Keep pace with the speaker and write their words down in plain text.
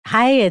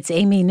Hi, it's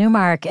Amy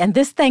Newmark, and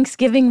this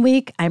Thanksgiving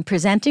week, I'm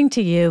presenting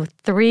to you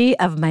 3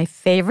 of my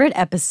favorite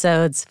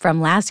episodes from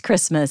last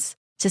Christmas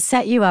to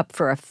set you up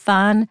for a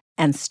fun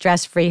and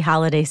stress-free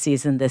holiday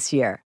season this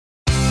year.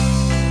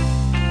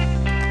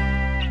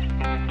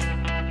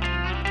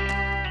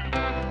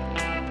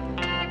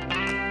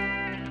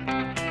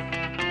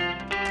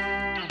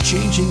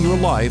 Changing your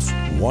life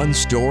one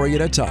story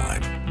at a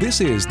time. This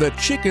is the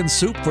Chicken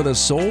Soup for the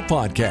Soul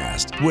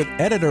podcast with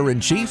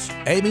Editor-in-Chief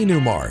Amy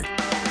Newmark.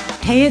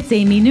 Hey, it's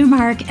Amy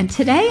Newmark, and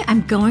today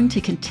I'm going to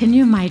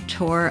continue my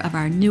tour of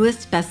our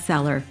newest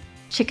bestseller,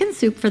 Chicken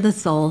Soup for the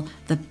Soul,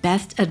 The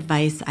Best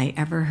Advice I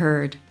Ever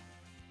Heard.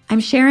 I'm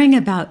sharing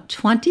about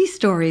 20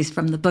 stories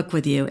from the book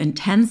with you in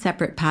 10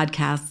 separate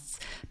podcasts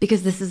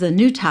because this is a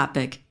new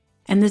topic,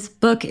 and this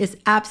book is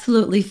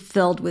absolutely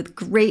filled with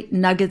great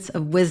nuggets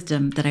of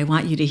wisdom that I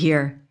want you to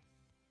hear.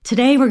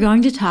 Today, we're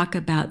going to talk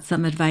about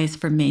some advice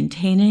for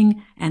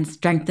maintaining and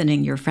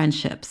strengthening your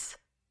friendships.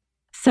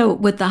 So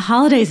with the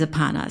holidays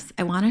upon us,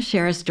 I want to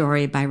share a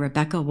story by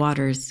Rebecca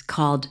Waters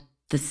called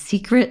The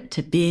Secret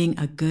to Being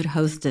a Good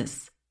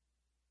Hostess.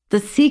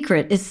 The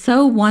secret is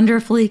so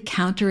wonderfully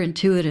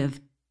counterintuitive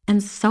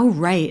and so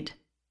right.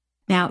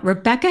 Now,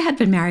 Rebecca had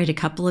been married a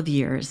couple of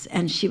years,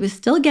 and she was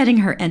still getting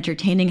her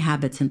entertaining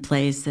habits in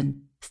place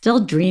and still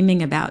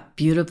dreaming about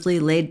beautifully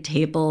laid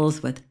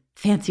tables with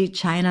fancy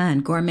china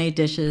and gourmet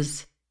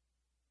dishes.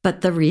 But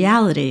the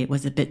reality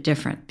was a bit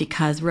different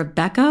because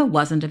Rebecca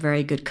wasn't a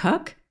very good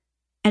cook.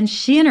 And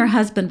she and her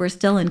husband were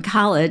still in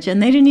college,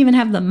 and they didn't even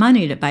have the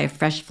money to buy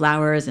fresh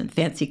flowers and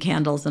fancy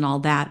candles and all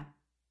that.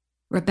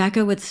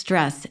 Rebecca would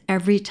stress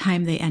every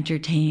time they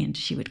entertained.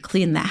 She would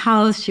clean the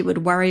house. She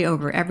would worry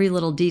over every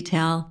little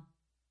detail.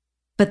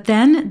 But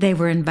then they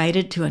were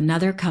invited to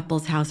another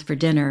couple's house for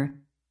dinner.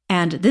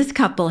 And this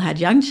couple had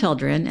young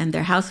children, and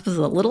their house was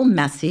a little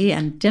messy,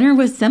 and dinner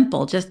was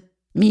simple, just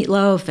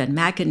meatloaf and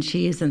mac and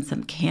cheese and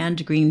some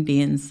canned green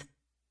beans.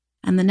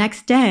 And the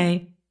next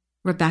day,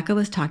 Rebecca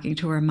was talking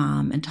to her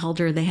mom and told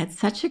her they had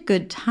such a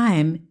good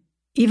time,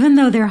 even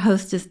though their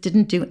hostess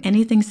didn't do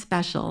anything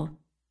special.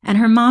 And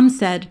her mom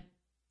said,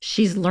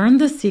 "She's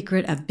learned the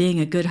secret of being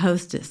a good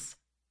hostess.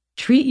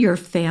 Treat your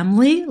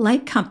family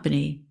like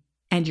company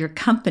and your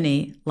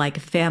company like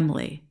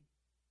family."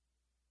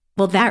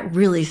 Well, that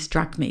really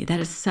struck me.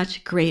 That is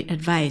such great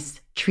advice.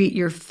 Treat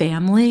your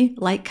family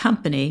like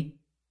company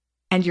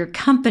and your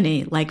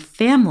company like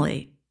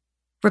family.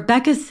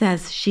 Rebecca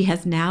says she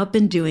has now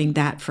been doing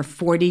that for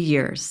 40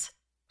 years.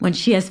 When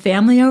she has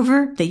family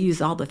over, they use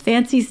all the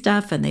fancy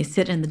stuff and they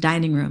sit in the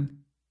dining room.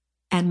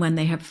 And when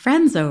they have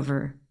friends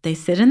over, they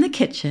sit in the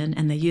kitchen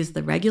and they use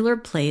the regular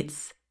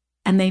plates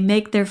and they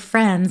make their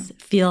friends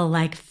feel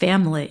like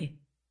family.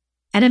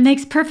 And it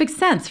makes perfect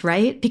sense,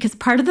 right? Because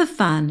part of the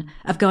fun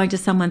of going to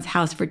someone's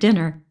house for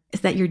dinner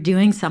is that you're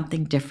doing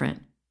something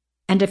different.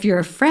 And if you're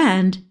a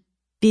friend,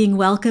 being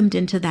welcomed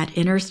into that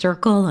inner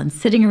circle and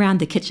sitting around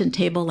the kitchen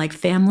table like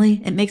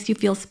family, it makes you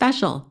feel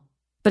special.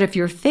 But if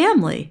you're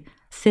family,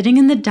 sitting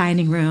in the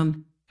dining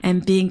room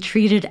and being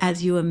treated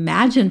as you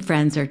imagine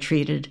friends are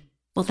treated,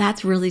 well,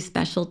 that's really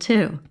special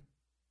too.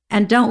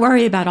 And don't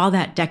worry about all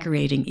that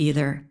decorating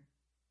either.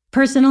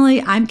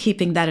 Personally, I'm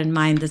keeping that in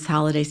mind this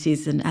holiday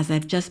season as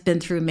I've just been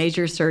through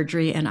major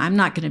surgery and I'm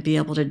not going to be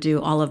able to do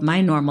all of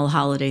my normal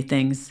holiday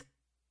things.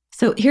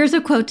 So here's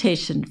a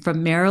quotation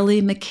from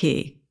Marilee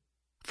McKee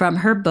from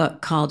her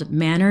book called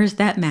Manners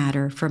That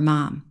Matter for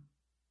Mom.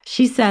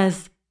 She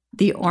says,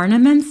 "The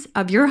ornaments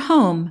of your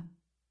home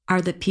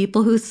are the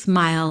people who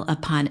smile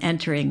upon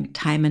entering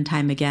time and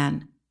time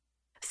again.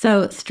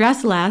 So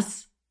stress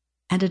less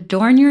and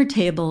adorn your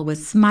table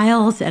with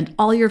smiles and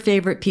all your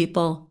favorite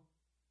people.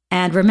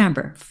 And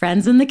remember,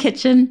 friends in the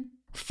kitchen,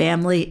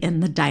 family in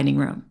the dining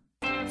room."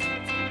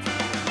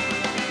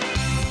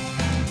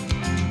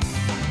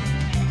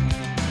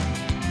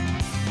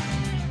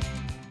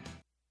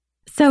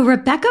 So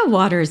Rebecca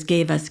Waters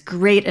gave us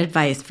great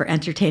advice for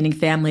entertaining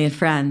family and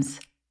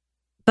friends.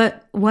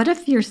 But what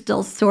if you're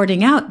still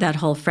sorting out that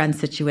whole friend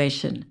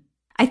situation?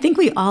 I think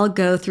we all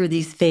go through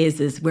these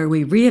phases where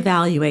we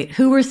reevaluate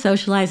who we're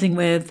socializing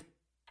with,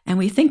 and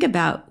we think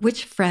about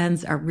which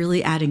friends are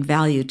really adding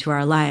value to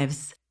our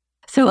lives.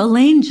 So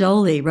Elaine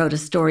Jolie wrote a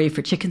story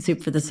for Chicken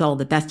Soup for the Soul,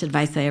 The Best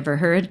Advice I Ever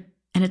Heard,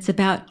 and it's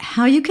about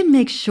how you can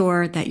make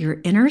sure that your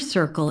inner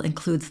circle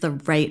includes the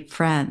right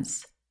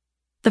friends.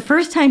 The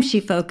first time she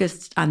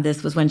focused on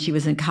this was when she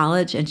was in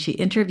college and she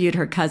interviewed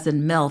her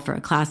cousin Mill for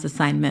a class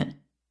assignment.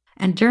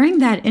 And during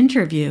that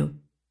interview,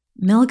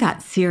 Mill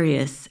got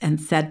serious and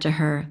said to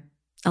her,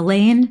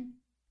 "Elaine,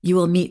 you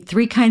will meet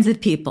 3 kinds of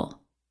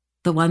people.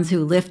 The ones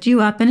who lift you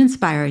up and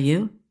inspire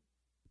you,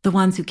 the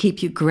ones who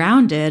keep you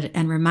grounded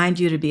and remind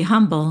you to be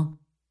humble,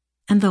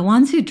 and the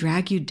ones who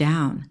drag you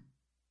down.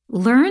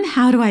 Learn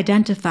how to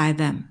identify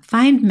them,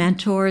 find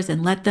mentors,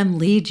 and let them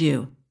lead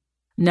you.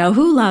 Know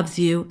who loves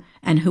you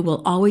and who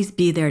will always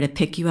be there to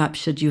pick you up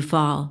should you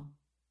fall.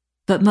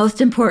 But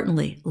most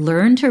importantly,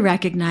 learn to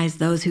recognize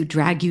those who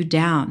drag you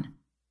down.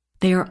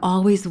 They are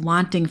always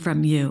wanting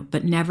from you,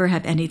 but never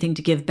have anything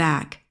to give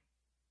back.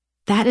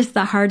 That is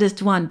the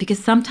hardest one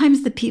because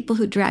sometimes the people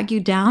who drag you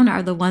down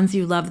are the ones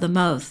you love the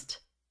most.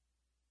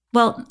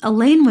 Well,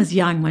 Elaine was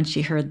young when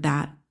she heard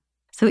that.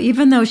 So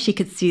even though she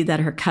could see that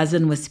her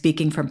cousin was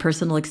speaking from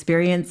personal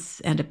experience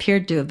and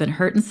appeared to have been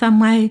hurt in some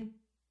way,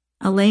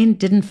 Elaine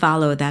didn't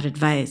follow that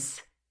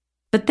advice.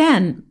 But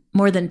then,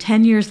 more than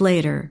 10 years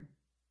later,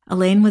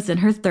 Elaine was in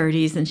her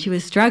 30s and she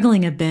was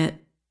struggling a bit,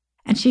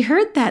 and she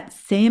heard that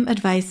same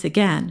advice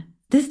again,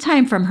 this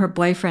time from her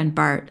boyfriend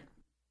Bart.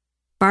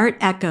 Bart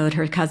echoed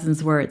her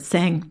cousin's words,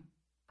 saying,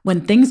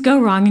 "When things go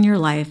wrong in your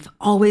life,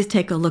 always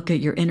take a look at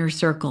your inner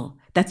circle.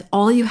 That's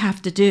all you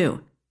have to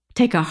do.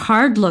 Take a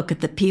hard look at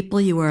the people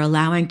you are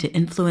allowing to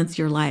influence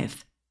your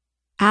life.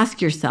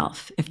 Ask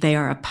yourself if they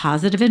are a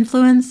positive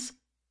influence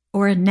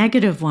or a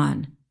negative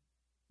one.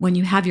 When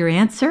you have your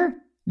answer,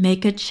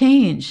 make a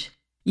change.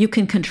 You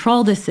can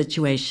control this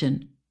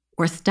situation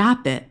or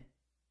stop it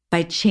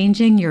by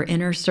changing your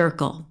inner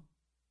circle."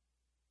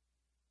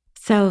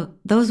 So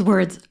those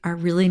words are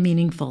really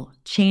meaningful,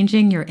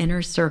 changing your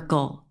inner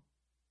circle.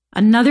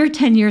 Another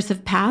 10 years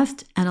have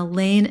passed, and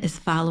Elaine is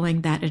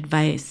following that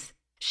advice.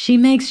 She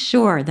makes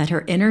sure that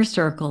her inner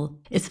circle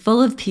is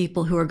full of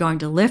people who are going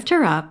to lift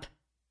her up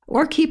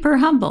or keep her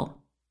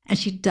humble, and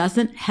she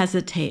doesn't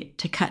hesitate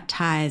to cut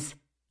ties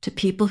to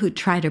people who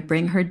try to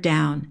bring her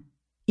down,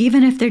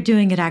 even if they're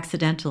doing it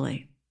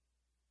accidentally.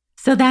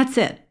 So that's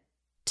it.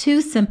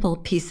 2 simple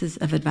pieces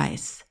of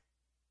advice.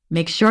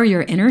 Make sure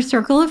your inner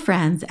circle of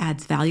friends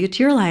adds value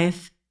to your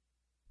life,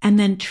 and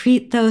then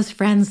treat those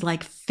friends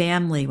like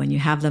family when you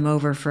have them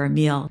over for a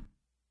meal.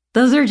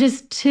 Those are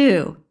just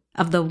 2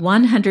 of the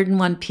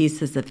 101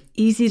 pieces of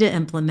easy to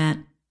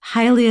implement,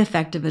 highly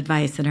effective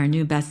advice in our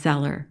new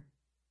bestseller.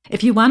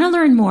 If you want to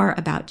learn more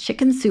about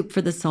Chicken Soup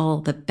for the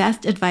Soul, the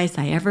best advice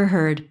I ever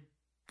heard,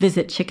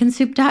 visit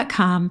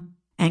chickensoup.com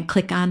and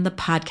click on the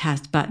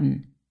podcast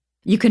button.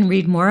 You can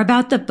read more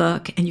about the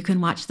book and you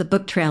can watch the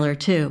book trailer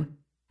too.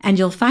 And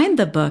you'll find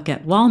the book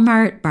at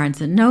Walmart,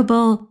 Barnes &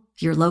 Noble,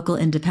 your local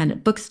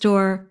independent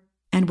bookstore,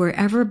 and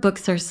wherever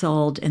books are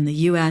sold in the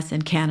US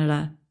and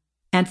Canada,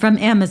 and from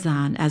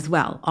Amazon as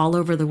well, all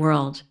over the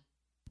world.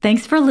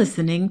 Thanks for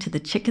listening to the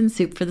Chicken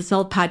Soup for the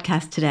Soul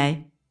podcast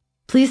today.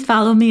 Please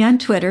follow me on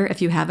Twitter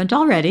if you haven't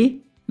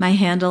already. My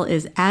handle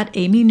is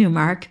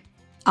 @AmyNewmark.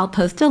 I'll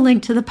post a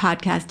link to the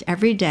podcast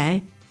every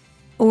day,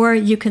 or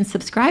you can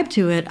subscribe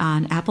to it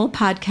on Apple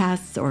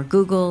Podcasts or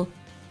Google,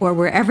 or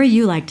wherever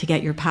you like to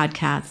get your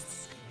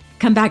podcasts.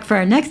 Come back for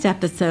our next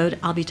episode.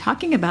 I'll be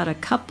talking about a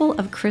couple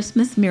of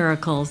Christmas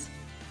miracles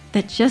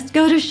that just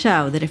go to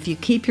show that if you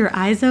keep your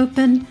eyes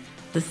open,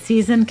 the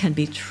season can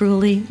be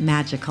truly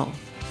magical.